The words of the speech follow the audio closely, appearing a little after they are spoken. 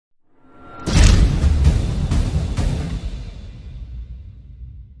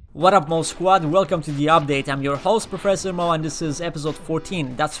What up, Mo Squad? Welcome to the update. I'm your host, Professor Mo, and this is episode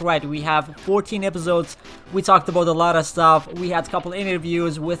 14. That's right, we have 14 episodes. We talked about a lot of stuff. We had a couple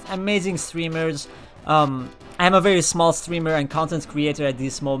interviews with amazing streamers. I'm a very small streamer and content creator at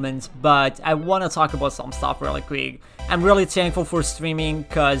this moment, but I want to talk about some stuff really quick. I'm really thankful for streaming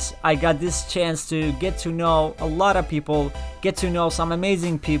because I got this chance to get to know a lot of people, get to know some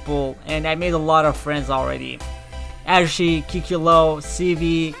amazing people, and I made a lot of friends already. Archie, Kikilo,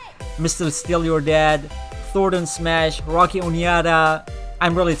 CV, Mr. Still Your Dad, Thornton Smash, Rocky Unyada.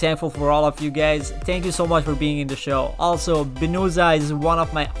 I'm really thankful for all of you guys. Thank you so much for being in the show. Also, Benuza is one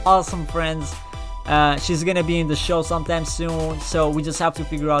of my awesome friends. She's gonna be in the show sometime soon, so we just have to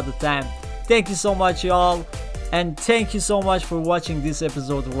figure out the time. Thank you so much, y'all, and thank you so much for watching this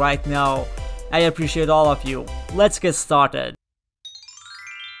episode right now. I appreciate all of you. Let's get started.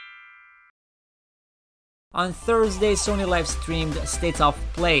 On Thursday, Sony live streamed State of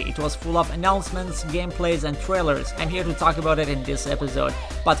Play. It was full of announcements, gameplays, and trailers. I'm here to talk about it in this episode.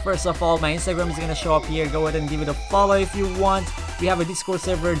 But first of all, my Instagram is gonna show up here. Go ahead and give it a follow if you want. We have a Discord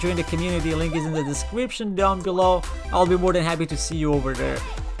server. Join the community. Link is in the description down below. I'll be more than happy to see you over there.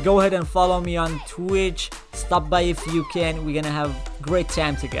 Go ahead and follow me on Twitch. Stop by if you can. We're gonna have a great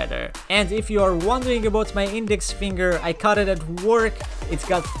time together. And if you are wondering about my index finger, I cut it at work. It's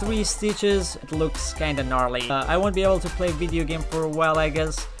got 3 stitches. It looks kinda gnarly. I won't be able to play video game for a while, I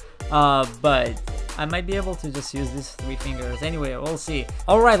guess. But I might be able to just use these 3 fingers. Anyway, we'll see.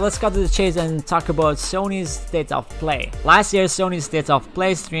 Alright, let's cut to the chase and talk about Sony's State of Play. Last year, Sony's State of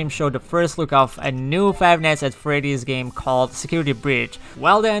Play stream showed the first look of a new Five Nights at Freddy's game called Security Breach.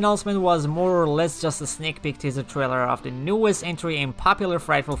 While the announcement was more or less just a sneak peek teaser trailer of the newest entry in popular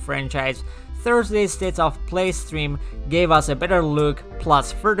Frightful franchise, Thursday's State of Play stream gave us a better look,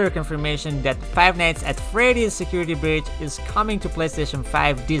 plus further confirmation that Five Nights at Freddy's Security Breach is coming to PlayStation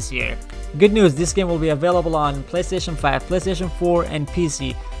 5 this year. Good news, this game will be available on PlayStation 5, PlayStation 4, and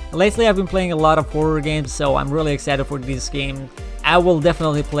PC. Lately I've been playing a lot of horror games, so I'm really excited for this game. I will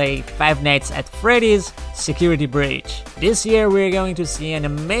definitely play Five Nights at Freddy's Security Breach. This year we're going to see an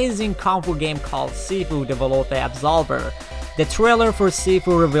amazing kung fu game called Sifu developed by Absolver. The trailer for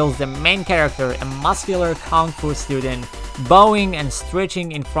Sifu reveals the main character, a muscular kung fu student, bowing and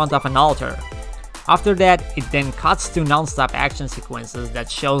stretching in front of an altar. After that, it then cuts to non-stop action sequences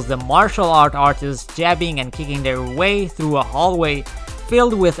that shows the martial art artists jabbing and kicking their way through a hallway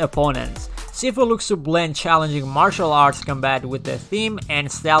filled with opponents. Sifu looks to blend challenging martial arts combat with the theme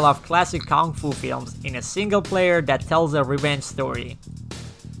and style of classic kung fu films in a single player that tells a revenge story.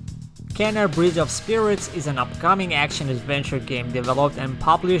 Kena Bridge of Spirits is an upcoming action-adventure game developed and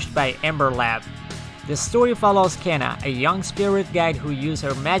published by Ember Lab. The story follows Kena, a young spirit guide who uses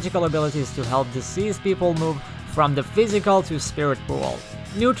her magical abilities to help deceased people move from the physical to spirit world.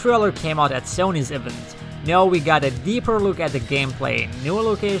 New trailer came out at Sony's event. Now we got a deeper look at the gameplay, new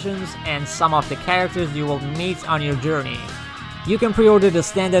locations, and some of the characters you will meet on your journey. You can pre-order the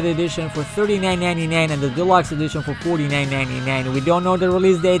standard edition for $39.99 and the deluxe edition for $49.99. We don't know the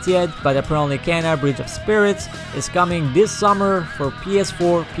release date yet, but apparently Kena Bridge of Spirits is coming this summer for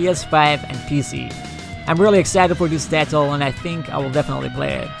PS4, PS5, and PC. I'm really excited for this title and I think I will definitely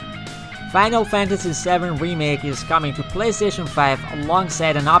play it. Final Fantasy VII Remake is coming to PlayStation 5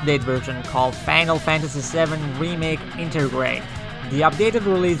 alongside an update version called Final Fantasy VII Remake Integrate. The updated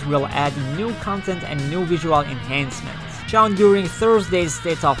release will add new content and new visual enhancements. Shown during Thursday's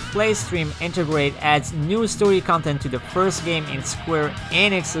State of Play stream, Integrate adds new story content to the first game in Square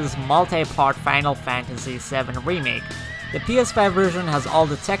Enix's multi-part Final Fantasy VII Remake. The PS5 version has all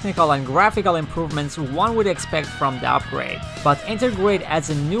the technical and graphical improvements one would expect from the upgrade, but Integrate adds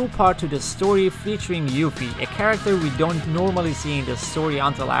a new part to the story featuring Yuffie, a character we don't normally see in the story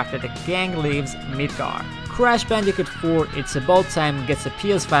until after the gang leaves Midgar. Crash Bandicoot 4 It's About Time gets a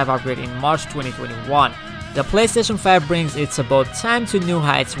PS5 upgrade in March 2021. The PlayStation 5 brings It's About Time to new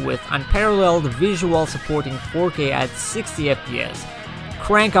heights with unparalleled visual supporting 4K at 60 FPS.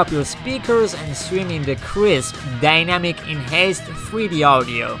 Crank up your speakers and stream in the crisp, dynamic, enhanced 3D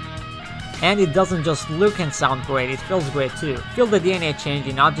audio. And it doesn't just look and sound great, it feels great too. Feel the DNA change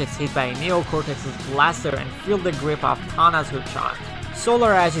in objects hit by Neo Cortex's blaster and feel the grip of Tana's hookshot.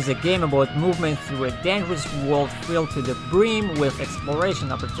 Solar Ash is a game about movement through a dangerous world filled to the brim with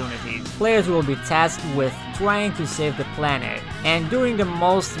exploration opportunities. Players will be tasked with trying to save the planet. And during the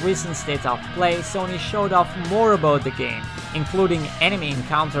most recent State of Play, Sony showed off more about the game, including enemy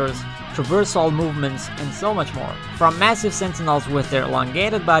encounters, traversal movements, and so much more. From massive sentinels with their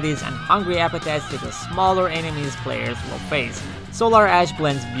elongated bodies and hungry appetites to the smaller enemies players will face, Solar Ash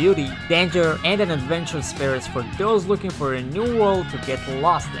blends beauty, danger, and an adventure spirit for those looking for a new world to get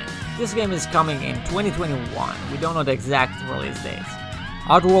lost in. This game is coming in 2021, we don't know the exact release date.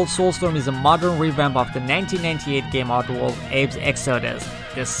 Oddworld Soulstorm is a modern revamp of the 1998 game Oddworld Abe's Exodus,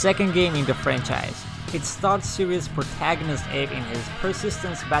 the second game in the franchise. It starts series protagonist Abe in his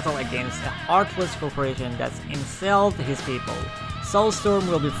persistent battle against a heartless corporation that's enslaved his people. Soulstorm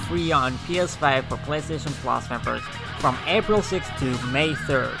will be free on PS5 for PlayStation Plus members from April 6th to May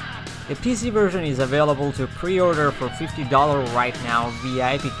 3rd. The PC version is available to pre-order for $50 right now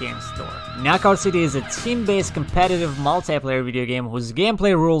via Epic Games Store. Knockout City is a team-based competitive multiplayer video game whose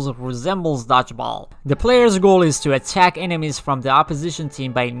gameplay rules resembles dodgeball. The player's goal is to attack enemies from the opposition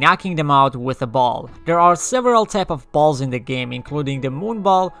team by knocking them out with a ball. There are several types of balls in the game, including the moon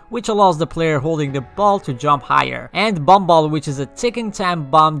ball, which allows the player holding the ball to jump higher, and bomb ball, which is a ticking time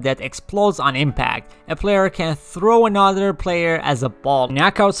bomb that explodes on impact. A player can throw another player as a ball.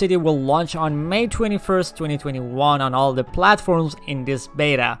 Knockout City will launch on May 21st, 2021 on all the platforms in this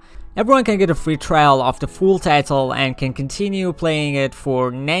beta. Everyone can get a free trial of the full title and can continue playing it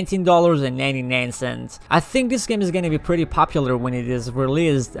for $19.99. I think this game is going to be pretty popular when it is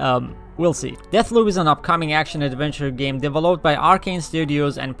released, we'll see. Deathloop is an upcoming action-adventure game developed by Arcane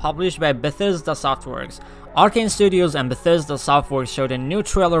Studios and published by Bethesda Softworks. Arcane Studios and Bethesda Softworks showed a new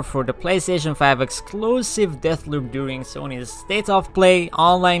trailer for the PlayStation 5 exclusive Deathloop during Sony's State of Play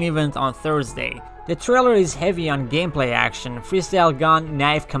online event on Thursday. The trailer is heavy on gameplay action. Freestyle gun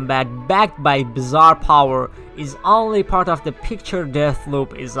knife combat backed by bizarre power is only part of the picture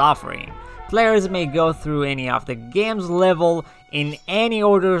Deathloop is offering. Players may go through any of the game's level in any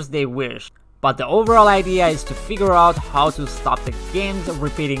orders they wish, but the overall idea is to figure out how to stop the game's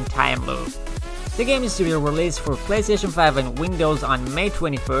repeating time loop. The game is to be released for PlayStation 5 and Windows on May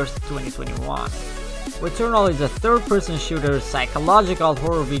 21st, 2021. Returnal is a third-person shooter psychological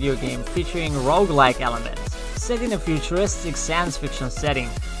horror video game featuring roguelike elements. Set in a futuristic science fiction setting,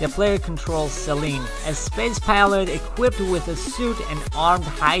 the player controls Celine, a space pilot equipped with a suit and armed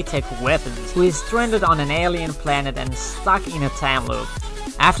high-tech weapons, who is stranded on an alien planet and stuck in a time loop.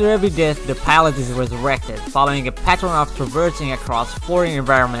 After every death, the pilot is resurrected, following a pattern of traversing across foreign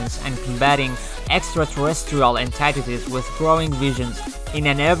environments and combating extraterrestrial entities with growing visions in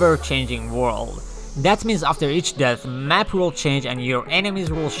an ever-changing world. That means after each death, map will change and your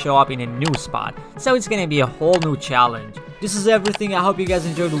enemies will show up in a new spot, so it's gonna be a whole new challenge. This is everything, I hope you guys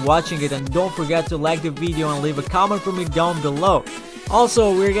enjoyed watching it, and don't forget to like the video and leave a comment for me down below.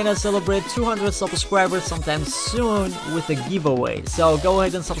 Also, we're gonna celebrate 200 subscribers sometime soon with a giveaway, so go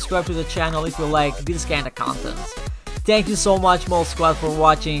ahead and subscribe to the channel if you like this kind of content. Thank you so much Mo Squad for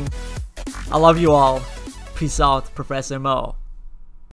watching, I love you all, peace out, Professor Mo.